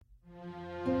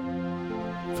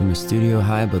From a studio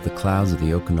high above the clouds of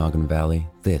the Okanagan Valley,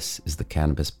 this is the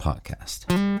Cannabis Podcast.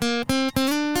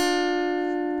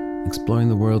 Exploring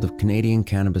the world of Canadian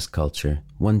cannabis culture,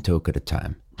 one toke at a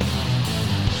time.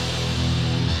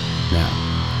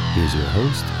 Now, here's your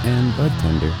host and bud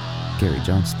tender, Gary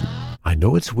Johnston. I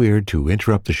know it's weird to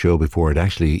interrupt the show before it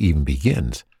actually even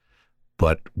begins,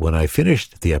 but when I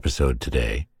finished the episode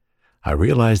today, I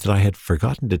realized that I had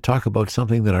forgotten to talk about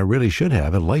something that I really should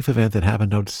have, a life event that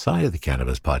happened outside of the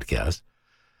Cannabis Podcast.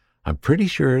 I'm pretty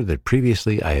sure that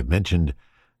previously I had mentioned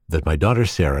that my daughter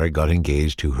Sarah got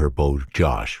engaged to her beau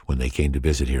Josh when they came to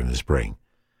visit here in the spring.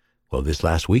 Well, this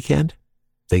last weekend,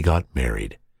 they got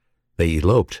married. They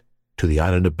eloped to the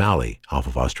island of Bali off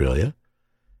of Australia,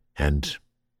 and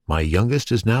my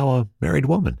youngest is now a married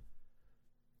woman.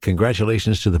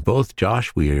 Congratulations to them both.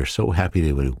 Josh, we are so happy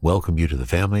to welcome you to the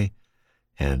family.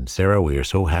 And Sarah, we are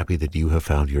so happy that you have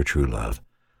found your true love.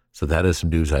 So that is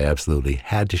some news I absolutely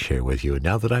had to share with you. And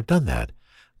now that I've done that,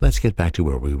 let's get back to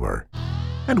where we were.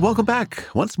 And welcome back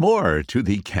once more to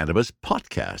the Cannabis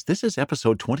Podcast. This is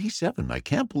episode 27. I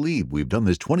can't believe we've done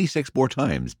this 26 more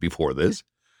times before this.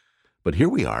 But here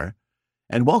we are.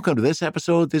 And welcome to this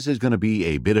episode. This is going to be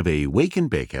a bit of a wake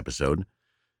and bake episode.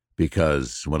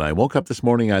 Because when I woke up this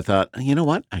morning, I thought, you know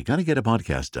what? I got to get a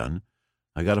podcast done.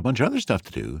 I got a bunch of other stuff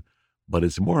to do. But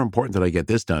it's more important that I get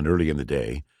this done early in the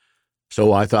day.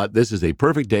 So I thought this is a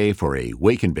perfect day for a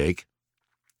wake and bake.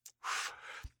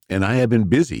 And I have been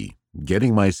busy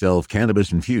getting myself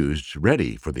cannabis infused,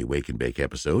 ready for the wake and bake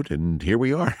episode. And here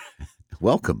we are.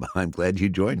 Welcome. I'm glad you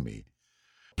joined me.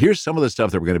 Here's some of the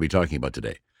stuff that we're going to be talking about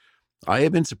today. I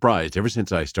have been surprised ever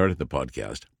since I started the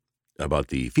podcast about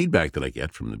the feedback that I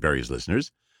get from the various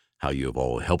listeners, how you have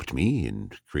all helped me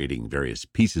in creating various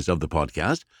pieces of the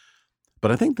podcast.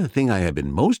 But I think the thing I have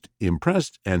been most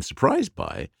impressed and surprised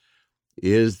by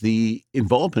is the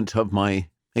involvement of my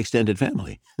extended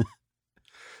family.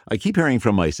 I keep hearing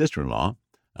from my sister-in-law,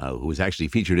 who was actually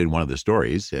featured in one of the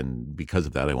stories, and because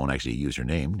of that, I won't actually use her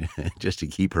name, just to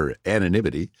keep her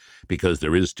anonymity, because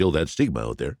there is still that stigma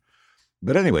out there.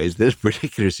 But anyways, this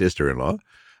particular sister-in-law,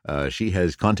 she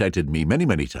has contacted me many,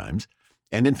 many times,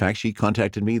 and in fact, she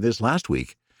contacted me this last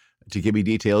week to give me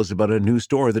details about a new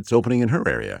store that's opening in her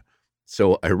area.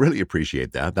 So I really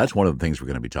appreciate that. That's one of the things we're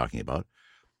going to be talking about.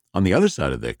 On the other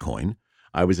side of that coin,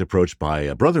 I was approached by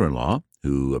a brother-in-law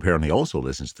who apparently also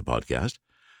listens to the podcast,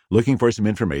 looking for some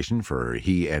information for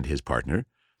he and his partner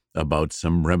about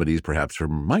some remedies perhaps for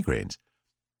migraines.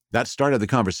 That started the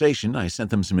conversation. I sent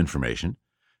them some information.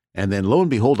 And then lo and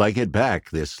behold, I get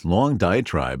back this long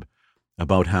diatribe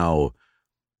about how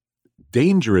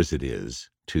dangerous it is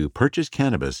to purchase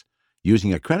cannabis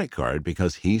using a credit card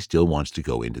because he still wants to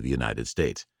go into the United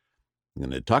States. I'm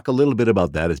going to talk a little bit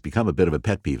about that. It's become a bit of a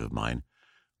pet peeve of mine.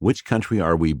 Which country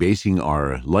are we basing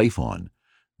our life on?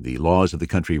 The laws of the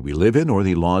country we live in or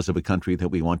the laws of a country that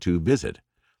we want to visit?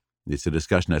 It's a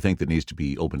discussion I think that needs to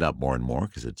be opened up more and more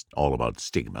because it's all about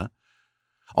stigma.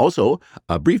 Also,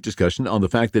 a brief discussion on the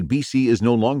fact that BC is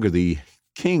no longer the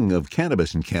king of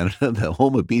cannabis in Canada. The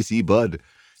home of BC Bud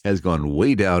has gone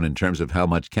way down in terms of how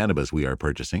much cannabis we are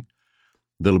purchasing.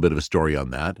 Little bit of a story on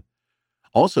that.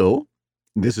 Also,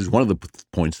 this is one of the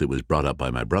points that was brought up by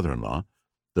my brother-in-law,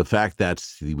 the fact that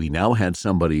we now had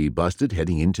somebody busted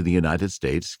heading into the United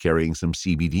States carrying some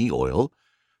CBD oil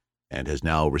and has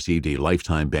now received a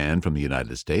lifetime ban from the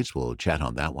United States. We'll chat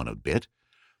on that one a bit.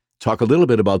 Talk a little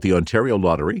bit about the Ontario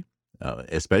lottery,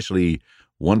 especially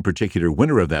one particular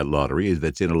winner of that lottery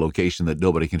that's in a location that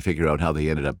nobody can figure out how they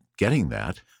ended up getting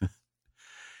that.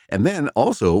 And then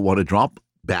also want to drop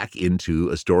back into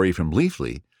a story from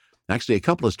Leafly, actually a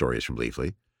couple of stories from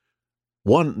Leafly.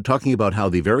 One, talking about how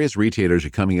the various retailers are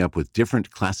coming up with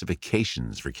different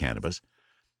classifications for cannabis.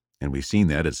 And we've seen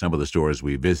that at some of the stores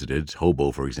we visited.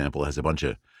 Hobo, for example, has a bunch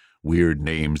of weird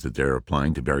names that they're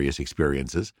applying to various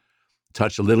experiences.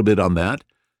 Touch a little bit on that.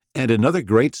 And another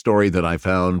great story that I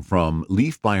found from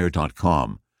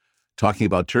leafbuyer.com, talking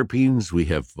about terpenes. We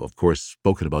have, of course,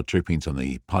 spoken about terpenes on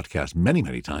the podcast many,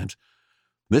 many times.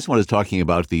 This one is talking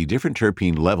about the different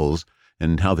terpene levels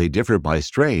and how they differ by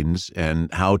strains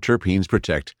and how terpenes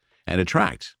protect and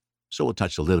attract. So we'll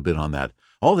touch a little bit on that.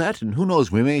 All that, and who knows,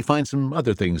 we may find some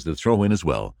other things to throw in as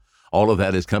well. All of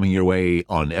that is coming your way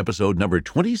on episode number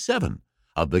 27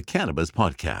 of the Cannabis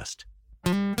Podcast.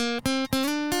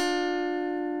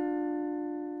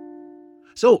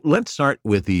 So let's start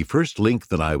with the first link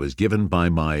that I was given by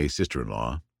my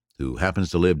sister-in-law, who happens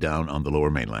to live down on the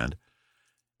Lower Mainland.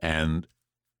 And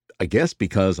I guess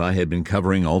because I had been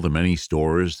covering all the many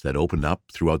stores that opened up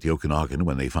throughout the Okanagan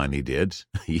when they finally did,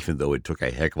 even though it took a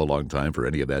heck of a long time for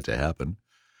any of that to happen.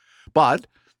 But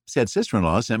said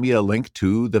sister-in-law sent me a link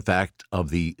to the fact of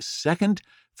the second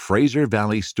Fraser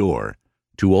Valley store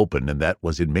to open, and that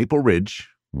was in Maple Ridge,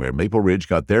 where Maple Ridge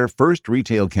got their first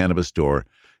retail cannabis store.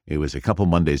 It was a couple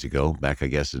Mondays ago, back, I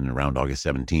guess, in around August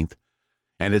 17th.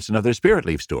 And it's another Spirit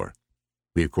Leaf store.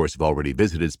 We, of course, have already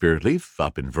visited Spirit Leaf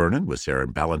up in Vernon with Sarah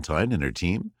Ballantyne and her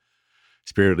team.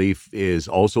 Spirit Leaf is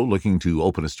also looking to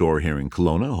open a store here in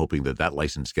Kelowna, hoping that that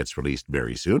license gets released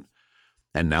very soon.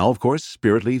 And now, of course,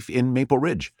 Spirit Leaf in Maple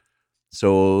Ridge.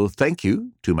 So thank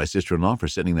you to my sister-in-law for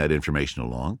sending that information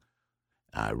along.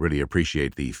 I really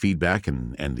appreciate the feedback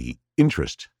and the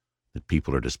interest that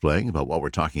people are displaying about what we're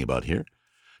talking about here.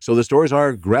 So the stores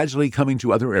are gradually coming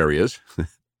to other areas,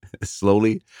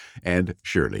 slowly and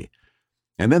surely.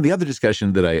 And then the other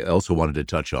discussion that I also wanted to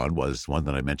touch on was one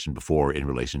that I mentioned before in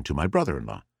relation to my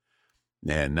brother-in-law.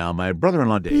 And now my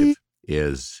brother-in-law, Dave,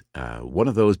 is one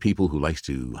of those people who likes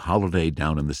to holiday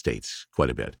down in the States quite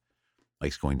a bit.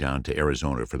 Likes going down to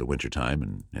Arizona for the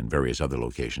wintertime and various other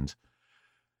locations.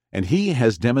 And he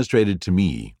has demonstrated to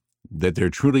me that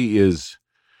there truly is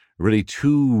really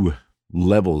two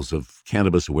levels of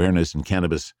cannabis awareness and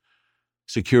cannabis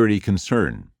security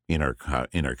concern in our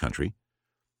country.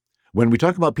 When we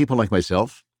talk about people like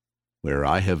myself, where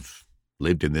I have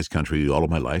lived in this country all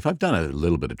of my life, I've done a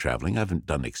little bit of traveling. I haven't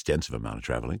done an extensive amount of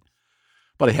traveling,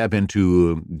 but I have been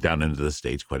down into the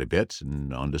States quite a bit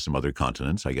and onto some other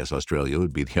continents. I guess Australia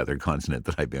would be the other continent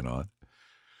that I've been on.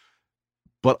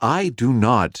 But I do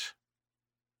not,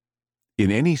 in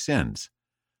any sense,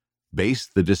 base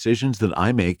the decisions that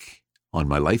I make on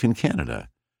my life in Canada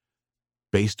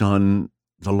based on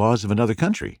the laws of another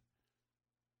country.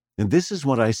 And this is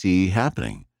what I see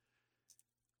happening.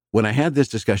 When I had this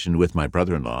discussion with my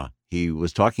brother-in-law, he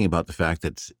was talking about the fact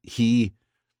that he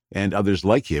and others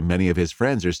like him, many of his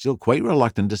friends, are still quite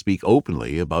reluctant to speak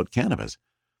openly about cannabis.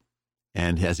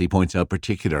 And as he points out,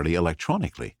 particularly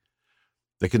electronically.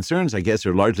 The concerns, I guess,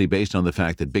 are largely based on the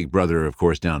fact that Big Brother, of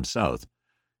course, down south,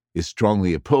 is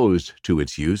strongly opposed to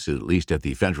its use, at least at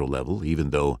the federal level,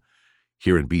 even though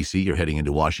here in BC, you're heading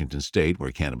into Washington State,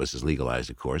 where cannabis is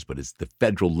legalized, of course, but it's the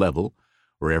federal level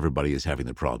where everybody is having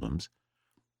the problems.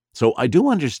 So I do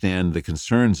understand the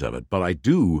concerns of it, but I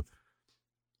do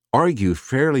argue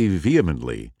fairly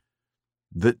vehemently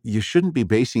that you shouldn't be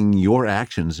basing your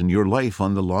actions and your life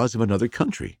on the laws of another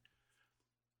country.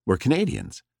 We're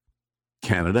Canadians.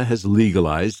 Canada has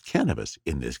legalized cannabis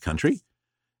in this country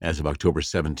as of October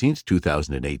 17th,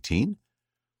 2018.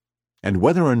 And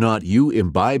whether or not you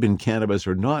imbibe in cannabis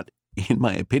or not, in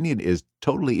my opinion, is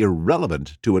totally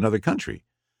irrelevant to another country.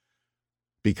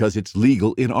 Because it's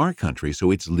legal in our country, so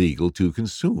it's legal to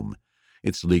consume.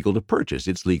 It's legal to purchase.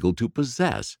 It's legal to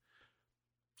possess.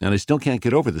 And I still can't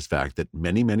get over this fact that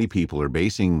many, many people are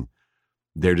basing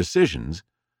their decisions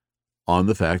on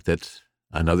the fact that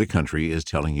another country is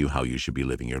telling you how you should be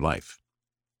living your life.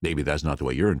 Maybe that's not the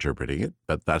way you're interpreting it,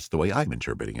 but that's the way I'm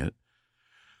interpreting it.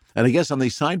 And I guess on the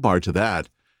sidebar to that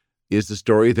is the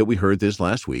story that we heard this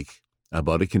last week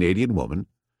about a Canadian woman.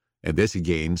 And this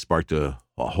again sparked a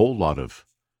whole lot of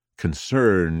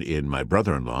concern in my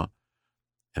brother-in-law.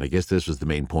 And I guess this was the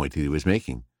main point that he was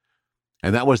making.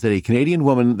 And that was that a Canadian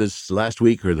woman this last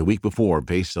week or the week before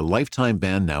faced a lifetime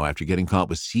ban now after getting caught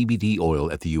with CBD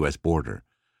oil at the U.S. border.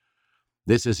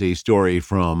 This is a story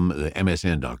from the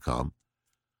MSN.com.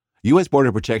 U.S.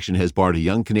 Border Protection has barred a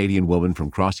young Canadian woman from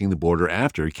crossing the border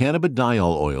after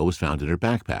cannabidiol oil was found in her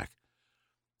backpack.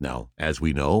 Now, as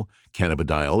we know,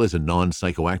 cannabidiol is a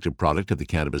non-psychoactive product of the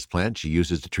cannabis plant she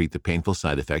uses to treat the painful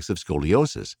side effects of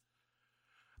scoliosis.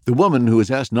 The woman, who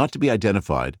is asked not to be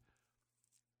identified,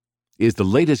 is the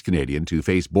latest Canadian to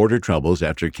face border troubles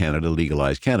after Canada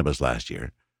legalized cannabis last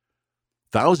year.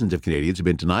 Thousands of Canadians have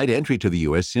been denied entry to the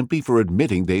U.S. simply for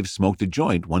admitting they've smoked a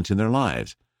joint once in their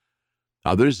lives.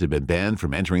 Others have been banned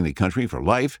from entering the country for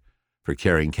life for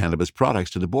carrying cannabis products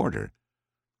to the border.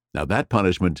 Now, that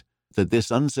punishment that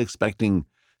this unsuspecting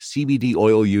CBD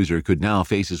oil user could now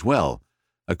face as well,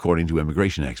 according to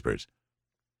immigration experts.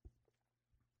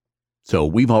 So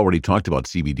we've already talked about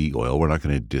CBD oil. We're not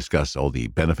going to discuss all the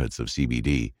benefits of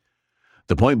CBD.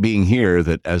 The point being here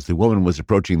that as the woman was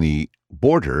approaching the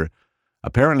border,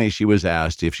 apparently she was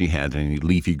asked if she had any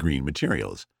leafy green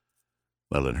materials.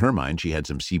 Well, in her mind, she had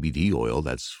some CBD oil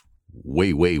that's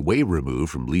way, way, way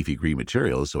removed from leafy green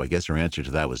materials, so I guess her answer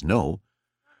to that was no.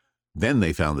 Then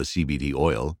they found the CBD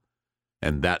oil,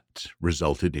 and that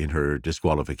resulted in her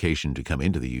disqualification to come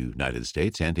into the United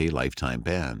States and a lifetime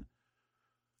ban.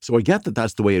 So I get that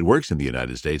that's the way it works in the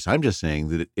United States. I'm just saying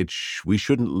that we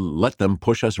shouldn't let them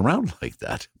push us around like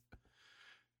that.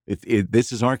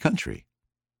 This is our country.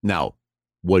 Now,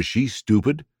 was she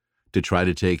stupid to try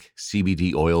to take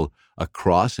CBD oil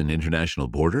across an international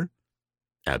border?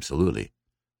 Absolutely.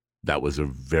 That was a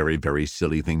very, very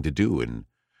silly thing to do, and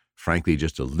frankly,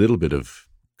 just a little bit of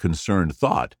concerned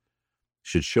thought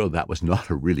should show that was not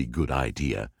a really good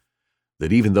idea.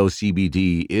 That even though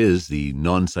CBD is the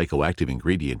non-psychoactive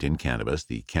ingredient in cannabis,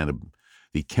 the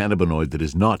cannabinoid that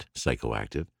is not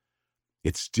psychoactive,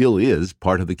 it still is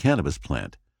part of the cannabis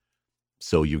plant.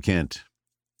 So you can't,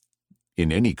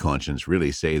 in any conscience,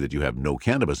 really say that you have no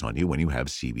cannabis on you when you have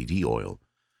CBD oil.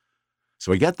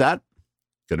 So I get that.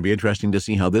 Going to be interesting to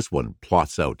see how this one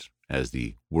plots out as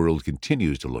the world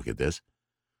continues to look at this.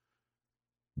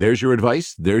 There's your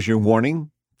advice. There's your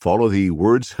warning. Follow the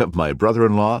words of my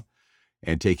brother-in-law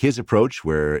and take his approach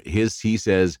where he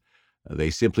says they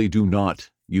simply do not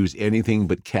use anything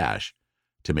but cash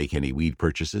to make any weed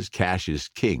purchases. Cash is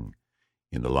king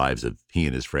in the lives of he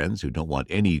and his friends who don't want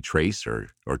any trace or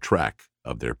track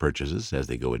of their purchases as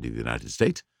they go into the United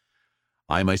States.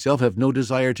 I myself have no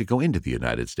desire to go into the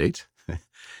United States.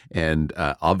 And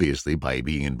obviously, by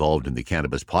being involved in the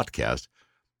Cannabis podcast,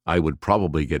 I would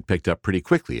probably get picked up pretty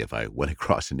quickly if I went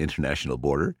across an international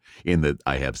border, in that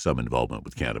I have some involvement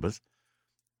with cannabis.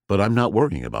 But I'm not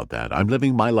worrying about that. I'm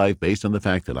living my life based on the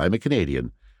fact that I'm a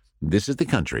Canadian. This is the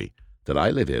country that I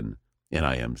live in, and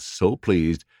I am so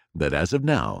pleased that as of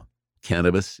now,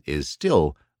 cannabis is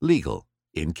still legal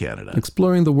in Canada.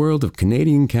 Exploring the world of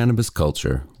Canadian cannabis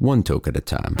culture, one toke at a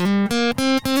time.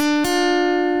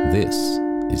 This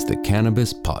is the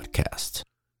Cannabis Podcast.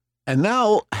 And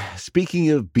now, speaking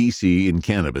of BC and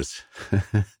cannabis,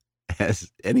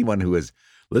 as anyone who has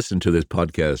listened to this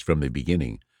podcast from the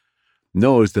beginning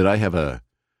knows that I have a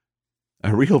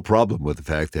real problem with the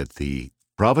fact that the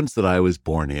province that I was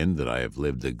born in, that I have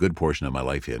lived a good portion of my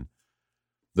life in,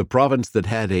 the province that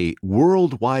had a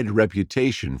worldwide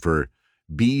reputation for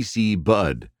BC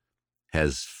bud,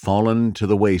 has fallen to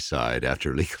the wayside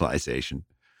after legalization.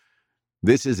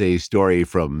 This is a story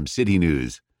from City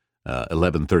News,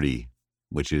 1130,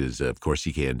 which is, of course,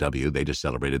 CKNW. They just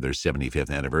celebrated their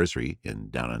 75th anniversary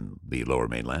down in the Lower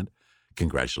Mainland.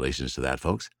 Congratulations to that,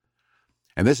 folks.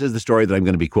 And this is the story that I'm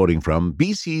going to be quoting from.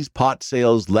 BC's pot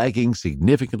sales lagging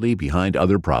significantly behind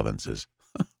other provinces.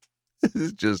 This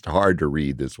is just hard to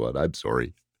read, this one. I'm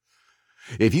sorry.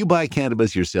 If you buy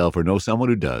cannabis yourself or know someone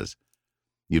who does,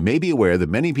 you may be aware that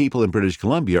many people in British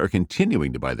Columbia are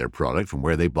continuing to buy their product from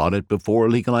where they bought it before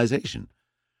legalization.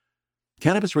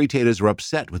 Cannabis retailers are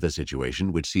upset with the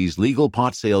situation, which sees legal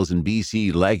pot sales in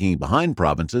BC lagging behind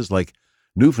provinces like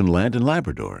Newfoundland and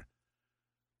Labrador.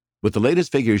 With the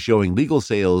latest figures showing legal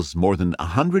sales more than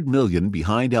 100 million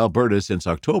behind Alberta since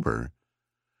October,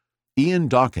 Ian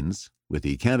Dawkins, with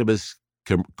the Cannabis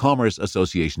Commerce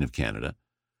Association of Canada,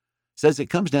 says it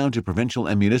comes down to provincial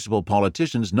and municipal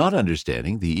politicians not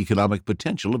understanding the economic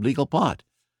potential of legal pot.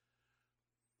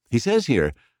 He says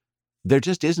here, there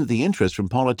just isn't the interest from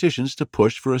politicians to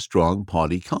push for a strong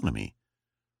pot economy.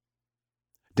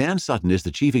 Dan Sutton is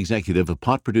the chief executive of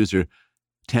pot producer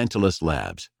Tantalus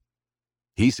Labs.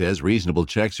 He says reasonable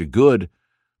checks are good,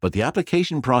 but the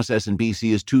application process in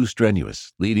BC is too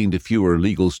strenuous, leading to fewer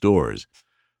legal stores.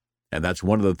 And that's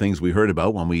one of the things we heard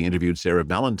about when we interviewed Sarah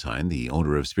Ballantyne, the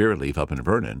owner of Spirit Leaf up in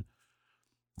Vernon.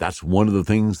 That's one of the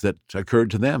things that occurred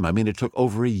to them. I mean, it took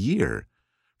over a year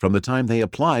from the time they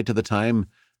applied to the time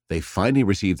they finally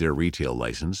received their retail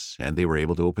license and they were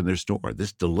able to open their store.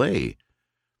 This delay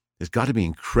has got to be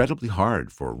incredibly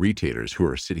hard for retailers who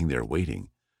are sitting there waiting.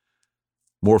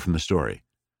 More from the story.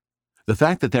 The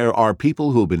fact that there are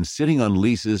people who have been sitting on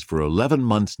leases for 11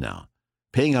 months now,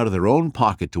 paying out of their own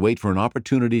pocket to wait for an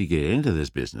opportunity to get into this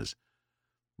business,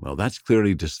 well, that's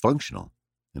clearly dysfunctional,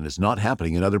 and it's not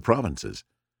happening in other provinces.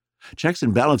 Checks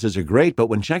and balances are great, but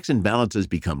when checks and balances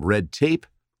become red tape,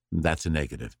 that's a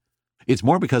negative. It's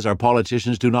more because our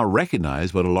politicians do not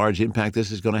recognize what a large impact this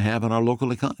is going to have on our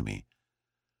local economy.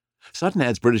 Sutton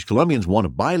adds British Columbians want to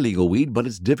buy legal weed, but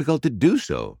it's difficult to do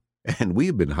so, and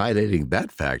we've been highlighting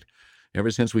that fact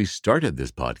ever since we started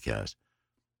this podcast.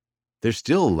 There's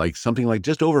still something like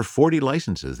just over 40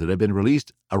 licenses that have been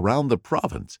released around the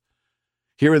province.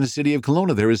 Here in the city of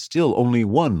Kelowna, there is still only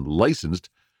one licensed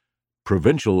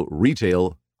provincial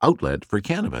retail outlet for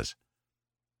cannabis.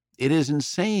 It is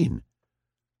insane.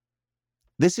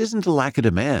 This isn't a lack of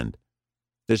demand.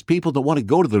 There's people that want to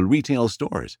go to the retail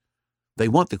stores. They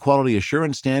want the quality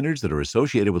assurance standards that are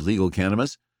associated with legal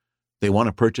cannabis. They want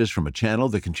to purchase from a channel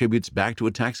that contributes back to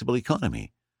a taxable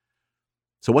economy.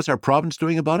 So what's our province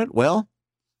doing about it? Well,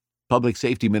 Public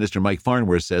Safety Minister Mike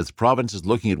Farnworth says the province is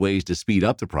looking at ways to speed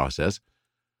up the process,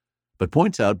 but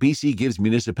points out BC gives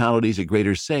municipalities a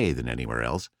greater say than anywhere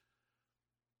else.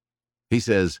 He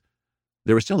says,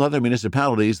 There are still other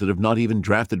municipalities that have not even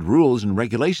drafted rules and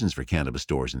regulations for cannabis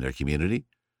stores in their community,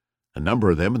 a number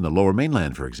of them in the Lower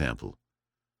Mainland, for example.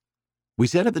 We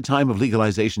said at the time of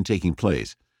legalization taking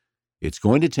place, it's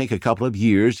going to take a couple of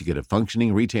years to get a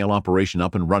functioning retail operation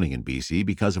up and running in BC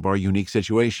because of our unique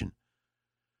situation,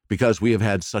 because we have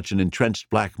had such an entrenched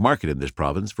black market in this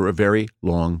province for a very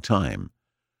long time.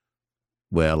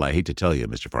 Well, I hate to tell you,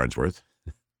 Mr. Farnsworth,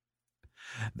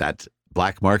 that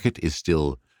black market is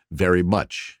still very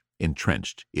much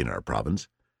entrenched in our province.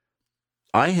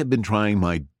 I have been trying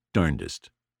my darndest,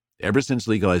 ever since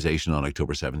legalization on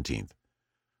October 17th,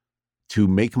 to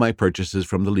make my purchases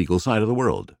from the legal side of the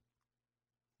world.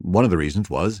 One of the reasons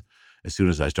was, as soon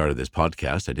as I started this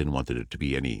podcast, I didn't want there to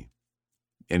be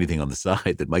anything on the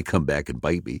side that might come back and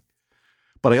bite me.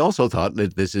 But I also thought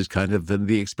that this is kind of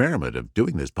the experiment of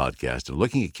doing this podcast and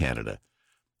looking at Canada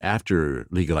after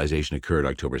legalization occurred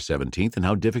October 17th, and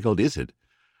how difficult is it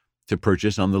to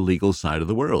purchase on the legal side of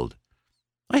the world.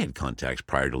 I had contacts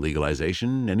prior to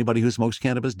legalization. Anybody who smokes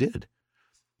cannabis did.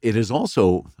 It is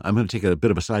also, I'm going to take a bit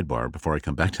of a sidebar before I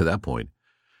come back to that point.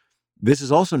 This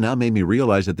has also now made me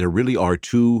realize that there really are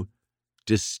two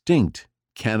distinct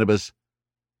cannabis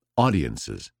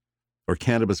audiences or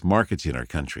cannabis markets in our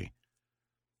country.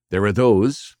 There are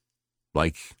those,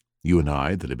 like you and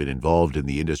I, that have been involved in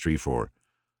the industry for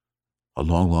a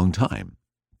long, long time,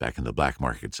 back in the black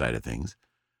market side of things,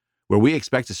 where we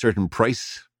expect a certain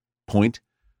price point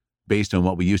based on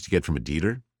what we used to get from a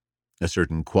dealer, a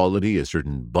certain quality, a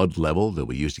certain bud level that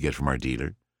we used to get from our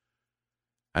dealer.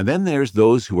 And then there's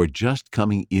those who are just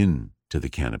coming in to the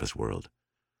cannabis world.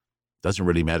 Doesn't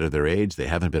really matter their age. They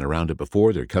haven't been around it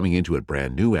before. They're coming into it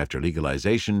brand new after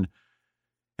legalization.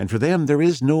 And for them, there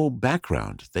is no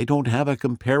background. They don't have a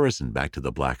comparison back to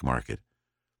the black market.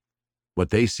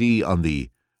 What they see on the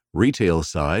retail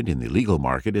side in the legal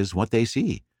market is what they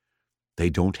see. They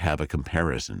don't have a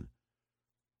comparison.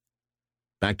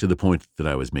 Back to the point that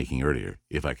I was making earlier,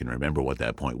 if I can remember what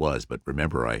that point was. But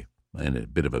remember, I'm in a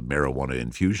bit of a marijuana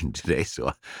infusion today,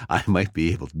 so I might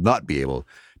not be able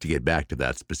to get back to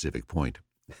that specific point.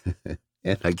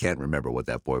 And I can't remember what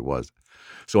that point was.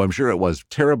 So I'm sure it was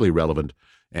terribly relevant,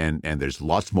 and there's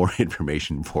lots more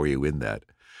information for you in that.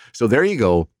 So there you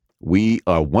go. We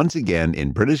are once again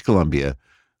in British Columbia.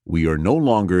 We are no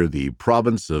longer the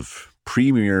province of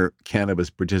premier cannabis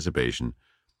participation.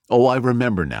 Oh, I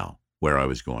remember now where I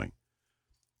was going.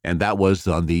 And that was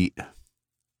on the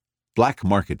black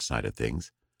market side of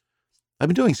things. I've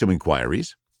been doing some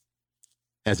inquiries.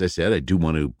 As I said, I do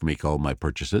want to make all my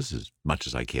purchases as much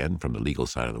as I can from the legal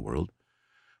side of the world.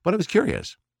 But I was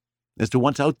curious as to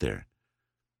what's out there.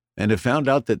 And have found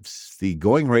out that the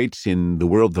going rate in the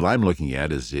world that I'm looking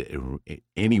at is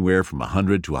anywhere from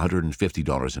 $100 to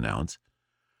 $150 an ounce.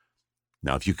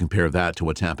 Now, if you compare that to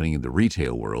what's happening in the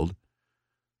retail world,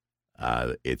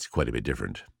 it's quite a bit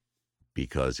different.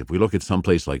 Because if we look at some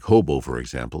place like Hobo, for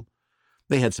example,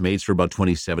 they had some eights for about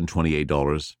 $27,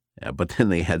 $28, but then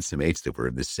they had some eights that were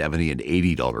in the $70 and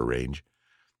 $80 range.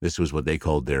 This was what they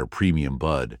called their premium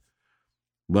bud.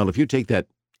 Well, if you take that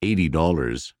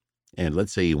 $80 and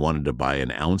let's say you wanted to buy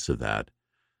an ounce of that,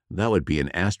 that would be an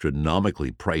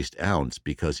astronomically priced ounce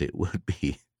because it would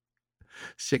be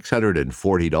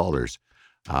 $640.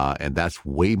 And that's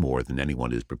way more than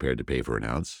anyone is prepared to pay for an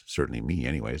ounce. Certainly me,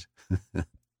 anyways.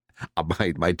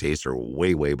 My tastes are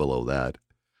way, way below that.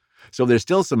 So there's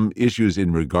still some issues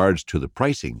in regards to the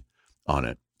pricing on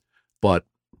it. But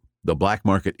the black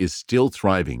market is still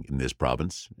thriving in this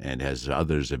province. And as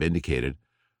others have indicated,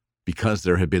 because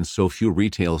there have been so few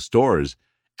retail stores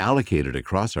allocated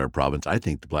across our province, I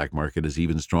think the black market is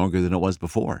even stronger than it was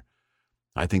before.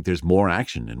 I think there's more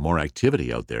action and more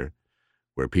activity out there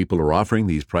where people are offering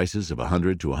these prices of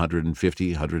 $100 to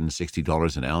 $150,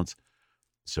 $160 an ounce,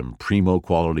 some primo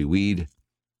quality weed.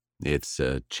 It's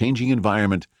a changing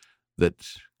environment that,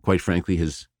 quite frankly,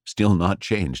 has still not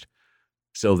changed.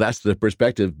 So that's the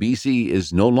perspective. BC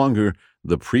is no longer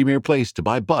the premier place to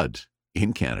buy bud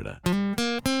in Canada.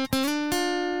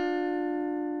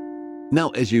 Now,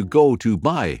 as you go to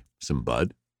buy some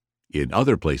bud in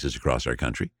other places across our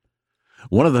country,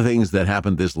 one of the things that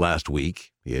happened this last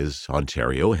week is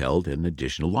Ontario held an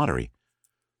additional lottery.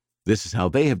 This is how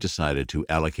they have decided to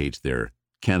allocate their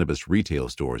cannabis retail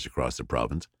stores across the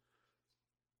province.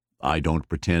 I don't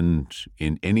pretend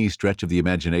in any stretch of the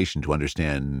imagination to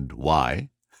understand why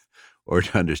or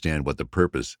to understand what the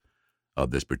purpose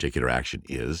of this particular action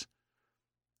is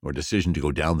or decision to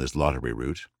go down this lottery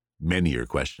route. Many are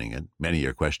questioning it. Many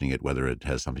are questioning it whether it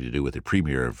has something to do with the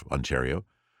Premier of Ontario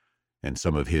and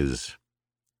some of his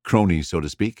cronies, so to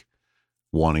speak,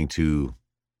 wanting to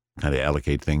kind of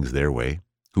allocate things their way.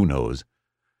 Who knows?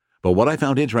 But what I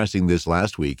found interesting this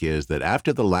last week is that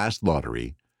after the last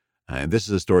lottery, and this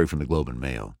is a story from the Globe and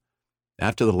Mail,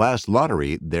 after the last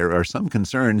lottery, there are some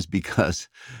concerns because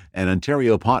an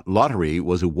Ontario pot lottery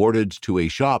was awarded to a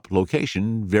shop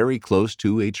location very close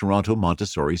to a Toronto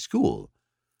Montessori school.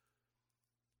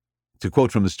 To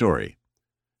quote from the story,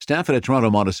 staff at a Toronto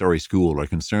Montessori school are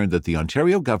concerned that the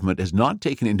Ontario government has not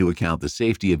taken into account the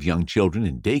safety of young children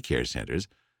in daycare centres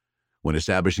when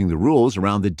establishing the rules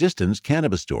around the distance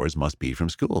cannabis stores must be from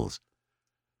schools.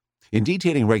 In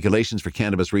detailing regulations for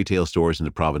cannabis retail stores in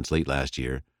the province late last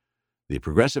year, the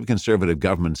Progressive Conservative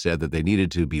government said that they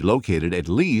needed to be located at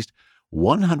least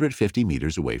 150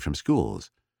 meters away from schools.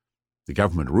 The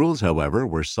government rules, however,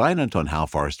 were silent on how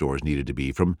far stores needed to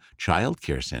be from child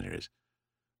care centres.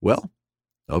 Well,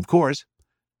 of course,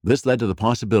 this led to the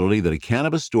possibility that a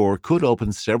cannabis store could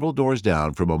open several doors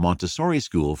down from a Montessori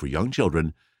school for young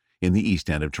children in the East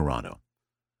End of Toronto.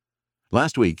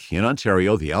 Last week, in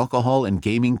Ontario, the Alcohol and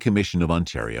Gaming Commission of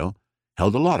Ontario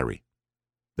held a lottery.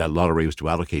 That lottery was to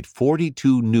allocate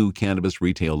 42 new cannabis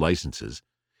retail licenses,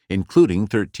 including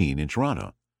 13 in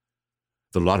Toronto.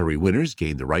 The lottery winners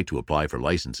gained the right to apply for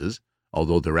licenses,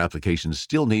 although their applications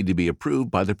still need to be approved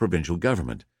by the provincial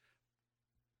government.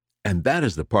 And that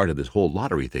is the part of this whole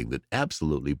lottery thing that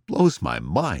absolutely blows my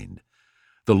mind.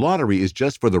 The lottery is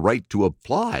just for the right to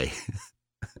apply.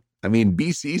 I mean,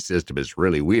 BC's system is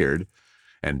really weird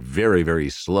and very, very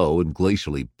slow and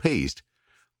glacially paced,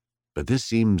 but this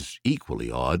seems equally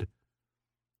odd.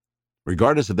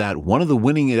 Regardless of that, one of the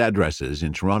winning addresses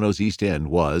in Toronto's East End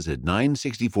was at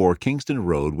 964 Kingston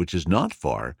Road, which is not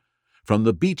far from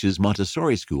the Beaches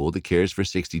Montessori School that cares for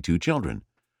 62 children.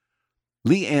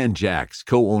 Lee Ann Jacks,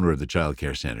 co-owner of the child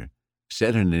care center,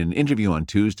 said in an interview on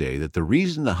Tuesday that the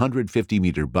reason the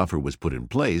 150-meter buffer was put in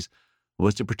place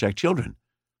was to protect children,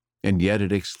 and yet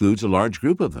it excludes a large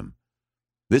group of them.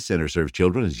 This center serves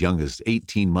children as young as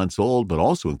 18 months old, but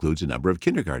also includes a number of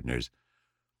kindergartners.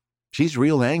 She's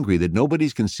real angry that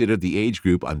nobody's considered the age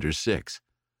group under 6.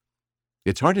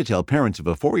 It's hard to tell parents of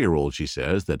a 4-year-old, she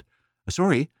says, that,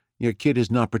 sorry, your kid is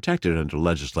not protected under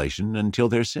legislation until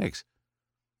they're 6.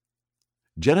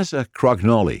 Jenissa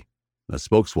Crognoli, a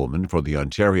spokeswoman for the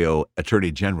Ontario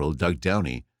Attorney General Doug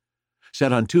Downey,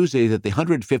 said on Tuesday that the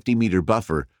 150-meter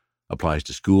buffer applies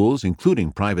to schools,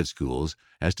 including private schools,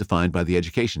 as defined by the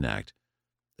Education Act.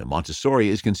 The Montessori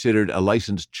is considered a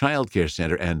licensed child care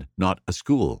center and not a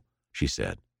school, she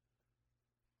said.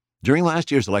 During last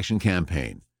year's election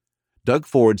campaign, Doug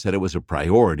Ford said it was a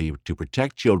priority to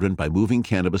protect children by moving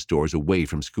cannabis stores away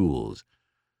from schools.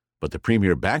 But the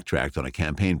Premier backtracked on a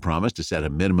campaign promise to set a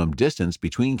minimum distance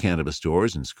between cannabis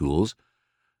stores and schools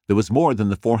that was more than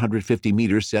the 450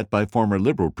 meters set by former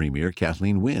Liberal Premier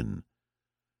Kathleen Wynne.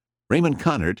 Raymond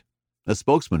Connert, a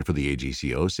spokesman for the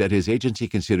AGCO, said his agency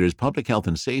considers public health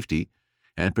and safety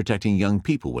and protecting young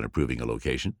people when approving a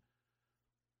location.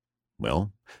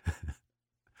 Well,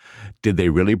 did they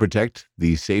really protect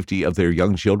the safety of their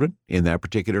young children in that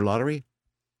particular lottery?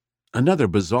 Another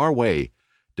bizarre way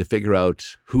to figure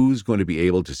out who's going to be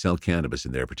able to sell cannabis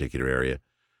in their particular area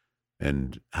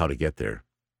and how to get there.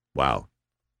 Wow.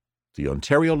 The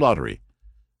Ontario Lottery.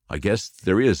 I guess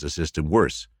there is a system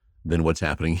worse than what's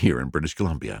happening here in British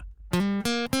Columbia.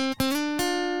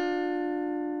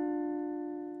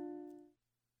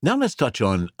 Now let's touch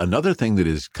on another thing that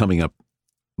is coming up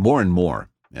more and more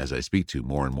as I speak to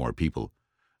more and more people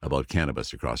about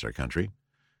cannabis across our country,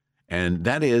 and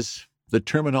that is the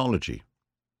terminology,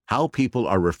 how people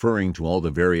are referring to all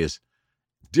the various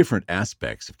different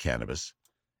aspects of cannabis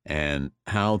and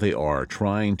how they are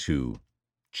trying to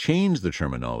change the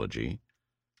terminology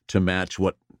to match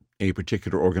what a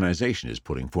particular organization is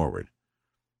putting forward.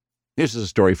 This is a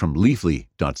story from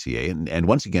leafly.ca, and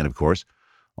once again, of course,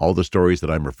 all the stories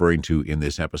that I'm referring to in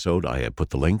this episode, I have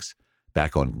put the links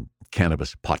back on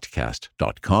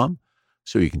cannabispodcast.com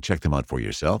so you can check them out for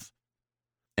yourself.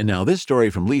 And now this story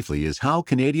from Leafly is how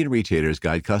Canadian retailers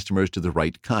guide customers to the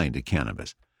right kind of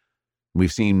cannabis.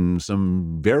 We've seen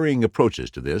some varying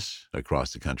approaches to this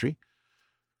across the country.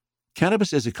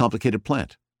 Cannabis is a complicated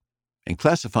plant, and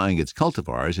classifying its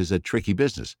cultivars is a tricky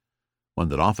business, one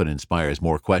that often inspires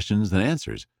more questions than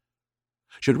answers.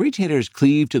 Should retailers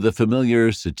cleave to the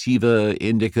familiar sativa,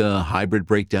 indica, hybrid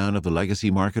breakdown of the legacy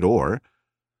market, or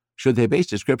should they base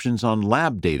descriptions on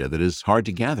lab data that is hard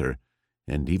to gather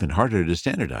and even harder to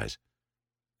standardize?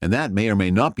 And that may or may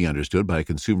not be understood by a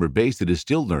consumer base that is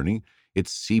still learning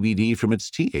its CBD from its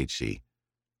THC,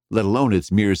 let alone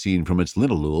its myrcene from its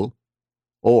linalool,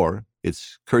 or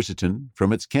its quercetin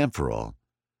from its camphorol.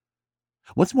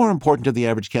 What's more important to the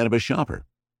average cannabis shopper,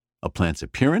 a plant's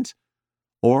appearance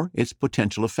or its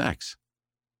potential effects?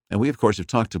 And we, of course, have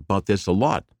talked about this a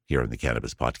lot here on the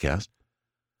Cannabis Podcast.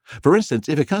 For instance,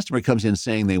 if a customer comes in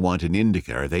saying they want an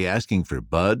indica, are they asking for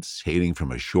buds hailing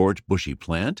from a short, bushy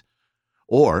plant,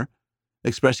 or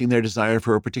expressing their desire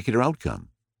for a particular outcome?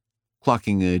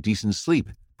 Clocking a decent sleep,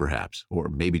 perhaps, or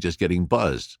maybe just getting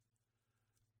buzzed.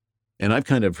 And I've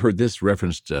kind of heard this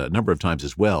referenced a number of times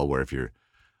as well, where if you're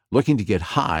looking to get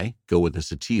high, go with a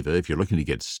sativa. If you're looking to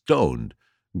get stoned,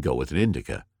 go with an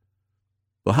indica.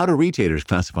 Well, how do retailers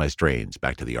classify strains?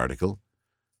 Back to the article.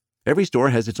 Every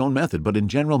store has its own method, but in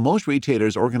general, most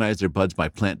retailers organize their buds by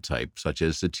plant type, such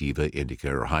as sativa,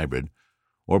 indica, or hybrid,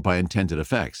 or by intended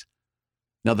effects.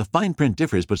 Now, the fine print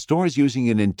differs, but stores using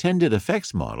an intended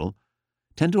effects model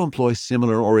tend to employ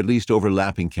similar or at least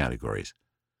overlapping categories,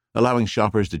 allowing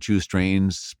shoppers to choose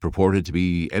strains purported to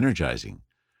be energizing,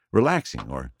 relaxing,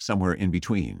 or somewhere in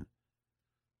between.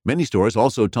 Many stores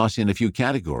also toss in a few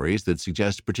categories that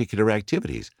suggest particular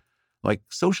activities, like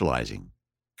socializing,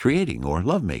 creating, or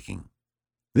lovemaking.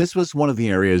 This was one of the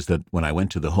areas that when I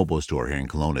went to the Hobo store here in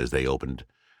Kelowna as they opened,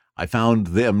 I found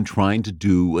them trying to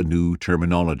do a new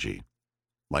terminology.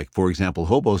 Like, for example,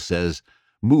 Hobo says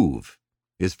move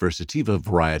is for sativa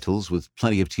varietals with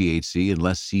plenty of THC and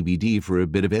less CBD for a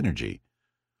bit of energy.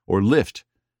 Or lift,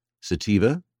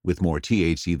 sativa with more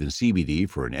THC than CBD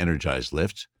for an energized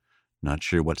lift. Not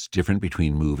sure what's different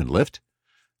between move and lift.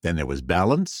 Then there was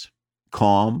balance,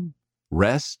 calm,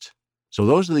 rest. So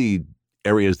those are the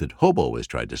areas that Hobo has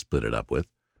tried to split it up with.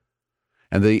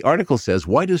 And the article says,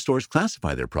 why do stores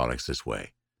classify their products this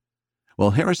way?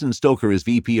 Well, Harrison Stoker is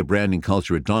VP of Brand and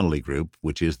Culture at Donnelly Group,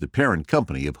 which is the parent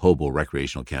company of Hobo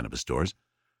recreational cannabis stores.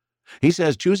 He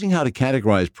says choosing how to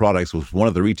categorize products was one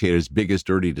of the retailer's biggest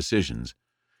early decisions,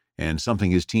 and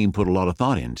something his team put a lot of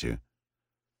thought into.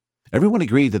 Everyone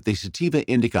agreed that the sativa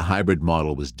indica hybrid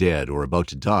model was dead or about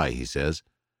to die, he says.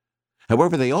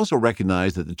 However, they also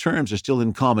recognize that the terms are still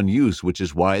in common use, which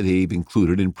is why they've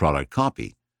included in product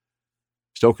copy.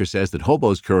 Stoker says that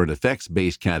Hobo's current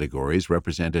effects-based categories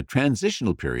represent a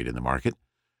transitional period in the market.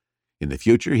 In the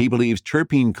future, he believes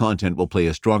terpene content will play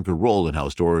a stronger role in how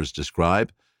stores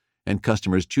describe and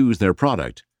customers choose their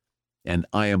product. And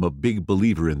I am a big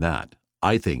believer in that.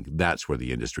 I think that's where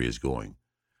the industry is going.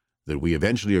 That we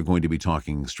eventually are going to be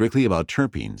talking strictly about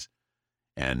terpenes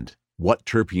and what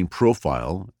terpene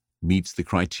profile meets the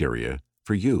criteria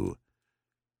for you.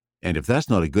 And if that's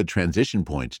not a good transition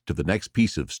point to the next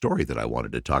piece of story that I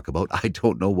wanted to talk about, I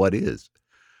don't know what is.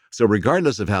 So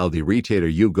regardless of how the retailer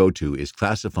you go to is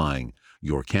classifying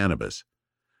your cannabis,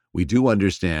 we do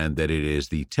understand that it is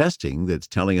the testing that's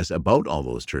telling us about all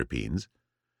those terpenes,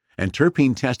 and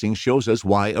terpene testing shows us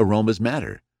why aromas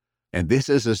matter. And this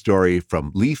is a story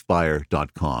from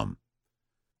leafbuyer.com.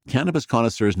 Cannabis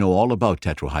connoisseurs know all about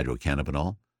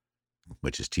tetrahydrocannabinol,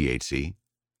 which is THC,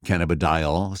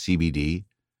 cannabidiol, CBD,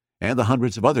 and the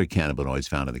hundreds of other cannabinoids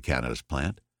found in the cannabis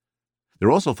plant.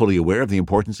 They're also fully aware of the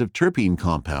importance of terpene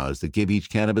compounds that give each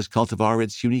cannabis cultivar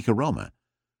its unique aroma.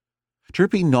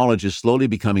 Terpene knowledge is slowly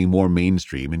becoming more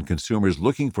mainstream in consumers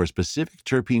looking for specific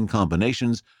terpene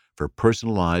combinations for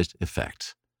personalized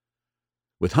effects.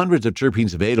 With hundreds of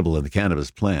terpenes available in the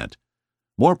cannabis plant,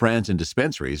 more brands and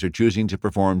dispensaries are choosing to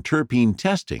perform terpene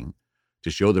testing to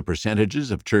show the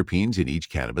percentages of terpenes in each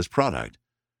cannabis product.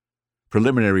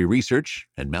 Preliminary research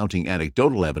and mounting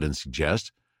anecdotal evidence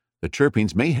suggest that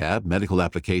terpenes may have medical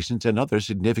applications and other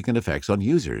significant effects on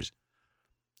users.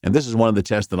 And this is one of the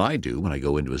tests that I do when I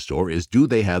go into a store is, do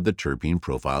they have the terpene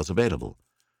profiles available?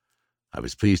 I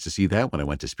was pleased to see that when I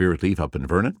went to Spirit Leaf up in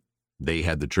Vernon. They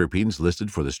had the terpenes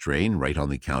listed for the strain right on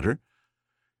the counter.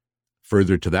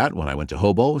 Further to that, when I went to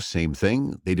Hobo, same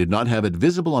thing. They did not have it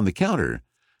visible on the counter,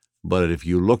 but if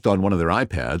you looked on one of their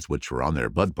iPads, which were on their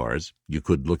bud bars, you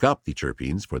could look up the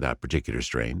terpenes for that particular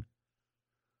strain.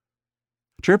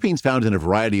 Terpenes found in a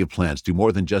variety of plants do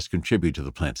more than just contribute to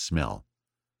the plant's smell.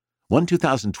 One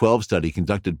 2012 study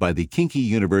conducted by the Kinki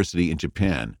University in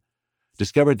Japan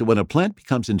discovered that when a plant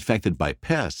becomes infected by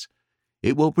pests,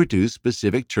 it will produce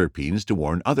specific terpenes to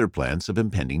warn other plants of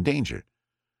impending danger.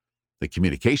 The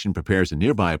communication prepares a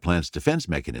nearby plant's defense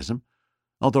mechanism,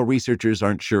 although researchers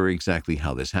aren't sure exactly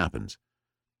how this happens.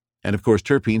 And of course,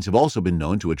 terpenes have also been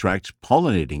known to attract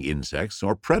pollinating insects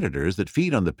or predators that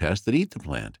feed on the pests that eat the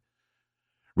plant.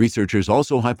 Researchers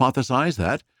also hypothesize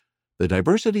that the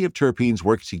diversity of terpenes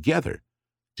work together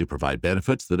to provide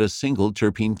benefits that a single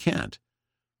terpene can't.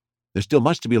 There's still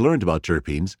much to be learned about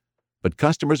terpenes, but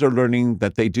customers are learning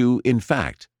that they do, in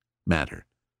fact, matter.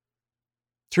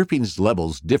 Terpenes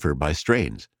levels differ by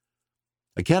strains.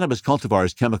 A cannabis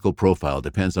cultivar's chemical profile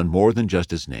depends on more than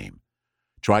just its name.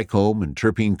 Trichome and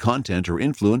terpene content are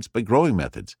influenced by growing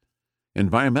methods,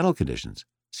 environmental conditions,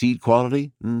 seed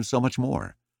quality, and so much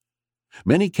more.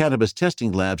 Many cannabis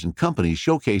testing labs and companies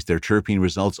showcase their terpene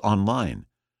results online,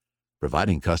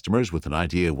 providing customers with an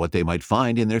idea of what they might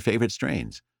find in their favorite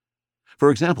strains. For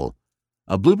example,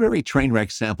 a blueberry train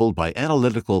wreck sampled by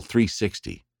Analytical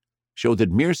 360 showed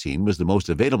that myrcene was the most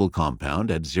available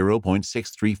compound at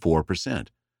 0.634%.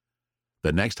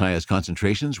 The next highest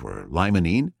concentrations were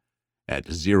limonene at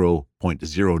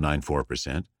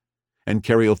 0.094% and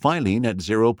caryophyllene at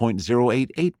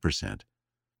 0.088%.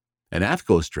 An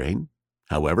AFCO strain,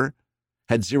 however,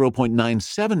 had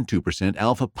 0.972%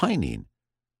 alpha-pinene,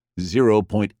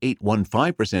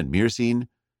 0.815% myrcene,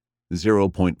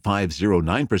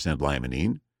 0.509%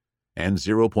 limonene, and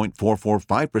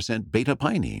 0.445%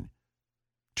 beta-pinene.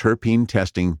 Terpene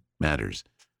testing matters,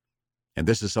 and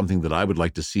this is something that I would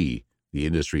like to see the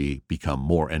industry become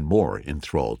more and more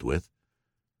enthralled with.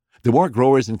 The more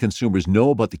growers and consumers know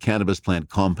about the cannabis plant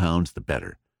compounds, the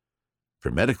better.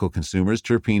 For medical consumers,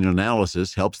 terpene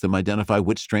analysis helps them identify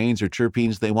which strains or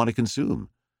terpenes they want to consume.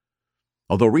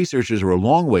 Although researchers are a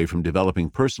long way from developing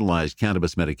personalized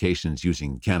cannabis medications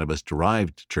using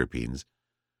cannabis-derived terpenes,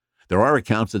 there are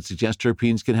accounts that suggest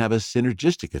terpenes can have a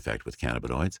synergistic effect with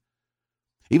cannabinoids.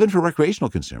 Even for recreational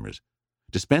consumers,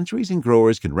 dispensaries and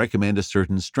growers can recommend a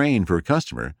certain strain for a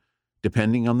customer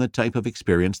depending on the type of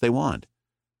experience they want.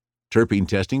 Terpene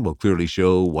testing will clearly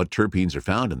show what terpenes are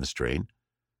found in the strain.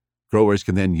 Growers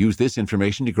can then use this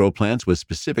information to grow plants with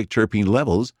specific terpene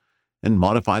levels and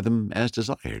modify them as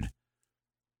desired.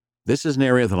 This is an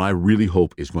area that I really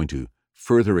hope is going to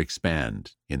further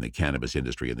expand in the cannabis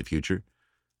industry in the future.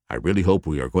 I really hope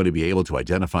we are going to be able to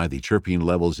identify the terpene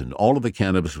levels in all of the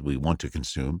cannabis we want to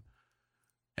consume.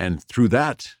 And through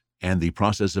that and the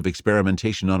process of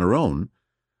experimentation on our own,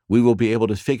 we will be able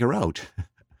to figure out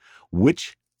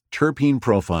which terpene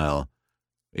profile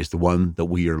is the one that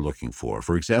we are looking for.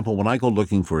 For example, when I go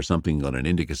looking for something on an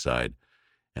indica side,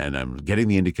 and I'm getting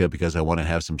the indica because I want to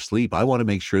have some sleep, I want to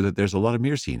make sure that there's a lot of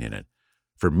myrcene in it.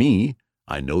 For me,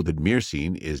 I know that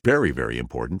myrcene is very, very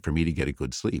important for me to get a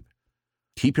good sleep.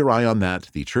 Keep your eye on that.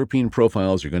 The terpene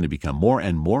profiles are going to become more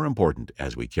and more important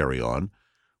as we carry on,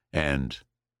 and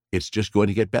it's just going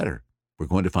to get better. We're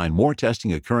going to find more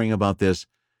testing occurring about this,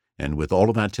 and with all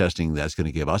of that testing, that's going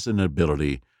to give us an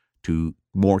ability to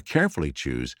more carefully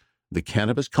choose the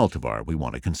cannabis cultivar we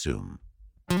want to consume.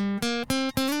 From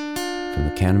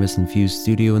the cannabis-infused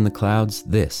studio in the clouds,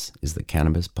 this is the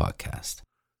Cannabis Podcast.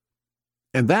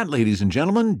 And that, ladies and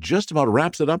gentlemen, just about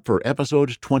wraps it up for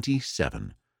episode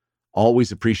 27.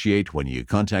 Always appreciate when you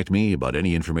contact me about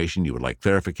any information you would like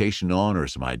clarification on or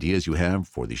some ideas you have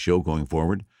for the show going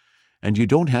forward. And you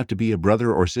don't have to be a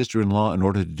brother or sister-in-law in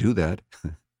order to do that.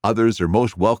 Others are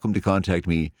most welcome to contact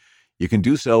me. You can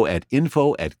do so at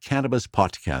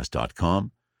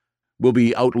info@cannabispodcast.com. We'll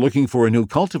be out looking for a new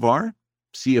cultivar,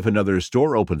 see if another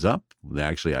store opens up.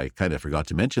 Actually, I kind of forgot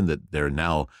to mention that there are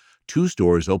now 2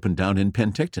 stores open down in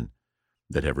Penticton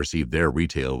that have received their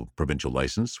retail provincial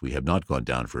license. We have not gone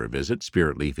down for a visit.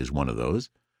 Spirit Leaf is one of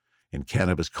those. And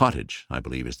Cannabis Cottage, I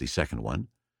believe, is the second one.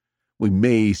 We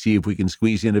may see if we can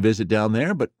squeeze in a visit down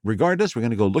there, but regardless, we're going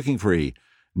to go looking for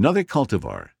another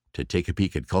cultivar to take a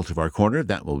peek at Cultivar Corner.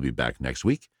 That will be back next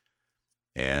week.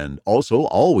 And also,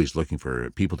 always looking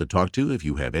for people to talk to. If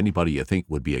you have anybody you think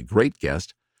would be a great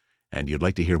guest and you'd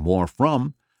like to hear more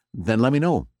from, then let me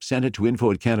know. Send it to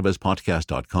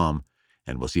info@cannabispodcast.com,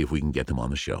 and we'll see if we can get them on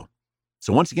the show.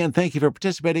 So once again, thank you for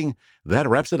participating. That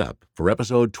wraps it up for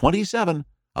episode 27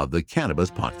 of the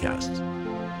Cannabis Podcast.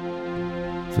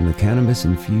 From the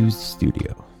cannabis-infused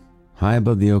studio, high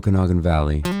above the Okanagan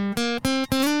Valley,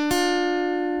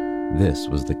 this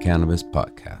was the Cannabis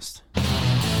Podcast.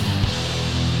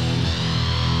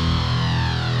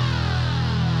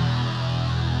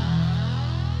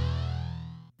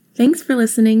 Thanks for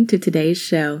listening to today's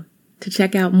show. To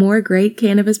check out more great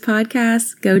cannabis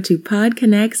podcasts, go to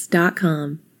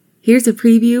podconnects.com. Here's a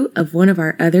preview of one of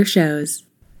our other shows.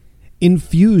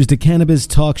 Infused, a cannabis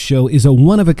talk show, is a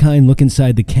one-of-a-kind look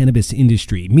inside the cannabis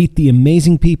industry. Meet the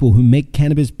amazing people who make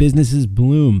cannabis businesses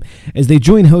bloom as they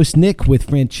join host Nick with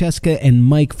Francesca and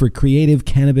Mike for creative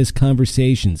cannabis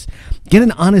conversations. Get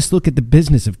an honest look at the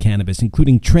business of cannabis,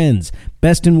 including trends,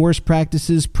 best and worst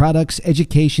practices, products,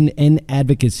 education, and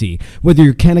advocacy. Whether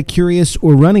you're canna curious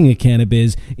or running a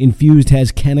cannabis, Infused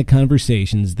has canna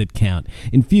conversations that count.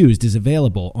 Infused is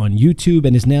available on YouTube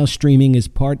and is now streaming as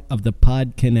part of the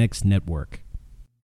PodConnects network.